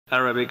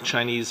Arabic,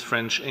 Chinese,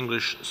 French,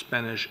 English,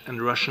 Spanish, and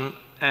Russian,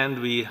 and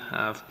we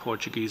have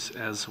Portuguese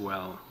as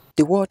well.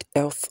 The World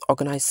Health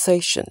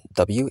Organization,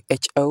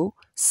 WHO,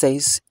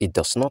 says it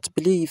does not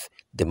believe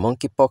the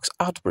monkeypox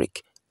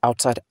outbreak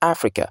outside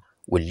Africa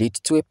will lead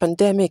to a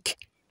pandemic.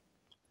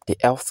 The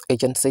health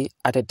agency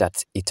added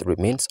that it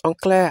remains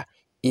unclear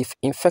if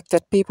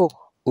infected people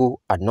who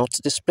are not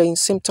displaying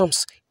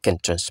symptoms can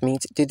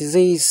transmit the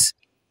disease.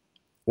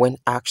 When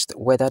asked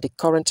whether the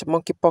current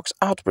monkeypox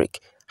outbreak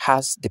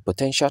has the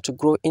potential to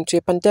grow into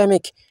a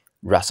pandemic,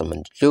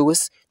 Rosamund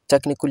Lewis,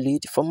 technical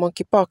lead for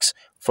monkeypox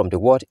from the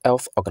World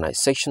Health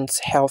Organization's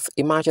Health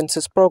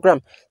Emergencies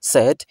Program,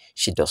 said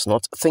she does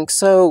not think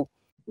so.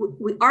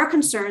 We are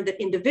concerned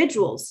that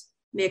individuals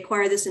may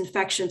acquire this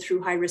infection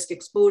through high-risk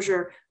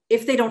exposure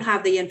if they don't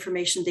have the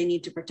information they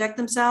need to protect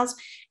themselves.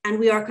 And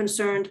we are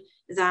concerned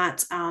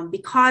that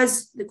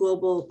because the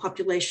global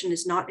population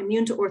is not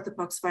immune to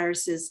orthopox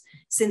viruses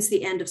since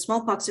the end of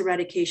smallpox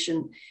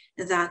eradication,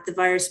 that the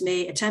virus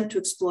may attempt to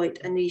exploit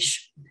a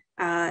niche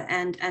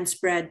and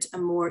spread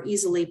more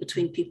easily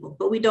between people.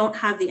 But we don't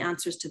have the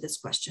answers to this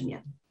question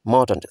yet.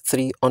 More than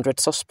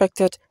 300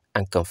 suspected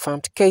and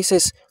confirmed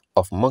cases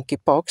of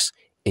monkeypox,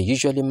 a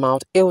usually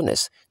mild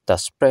illness that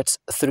spreads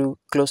through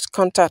close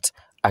contact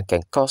and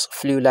can cause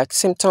flu-like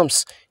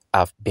symptoms,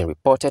 have been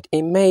reported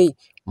in May,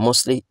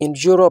 mostly in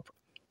Europe.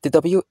 The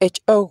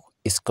WHO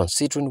is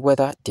considering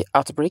whether the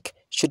outbreak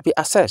should be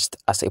assessed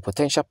as a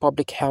potential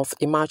public health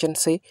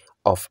emergency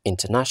of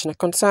international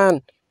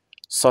concern.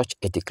 Such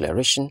a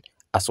declaration,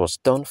 as was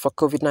done for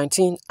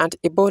COVID-19 and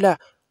Ebola,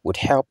 would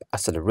help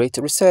accelerate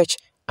research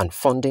and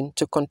funding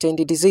to contain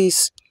the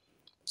disease.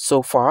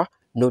 So far,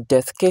 no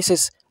death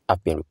cases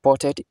have been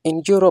reported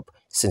in Europe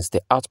since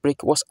the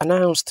outbreak was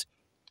announced.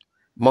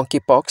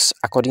 Monkeypox,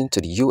 according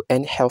to the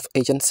UN Health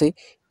Agency,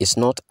 is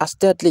not as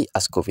deadly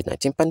as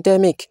COVID-19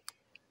 pandemic.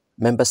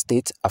 Member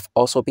states have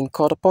also been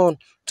called upon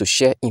to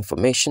share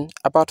information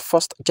about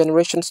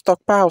first-generation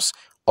stockpiles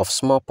of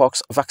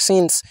smallpox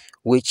vaccines,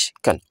 which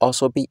can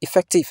also be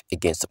effective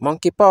against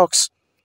monkeypox.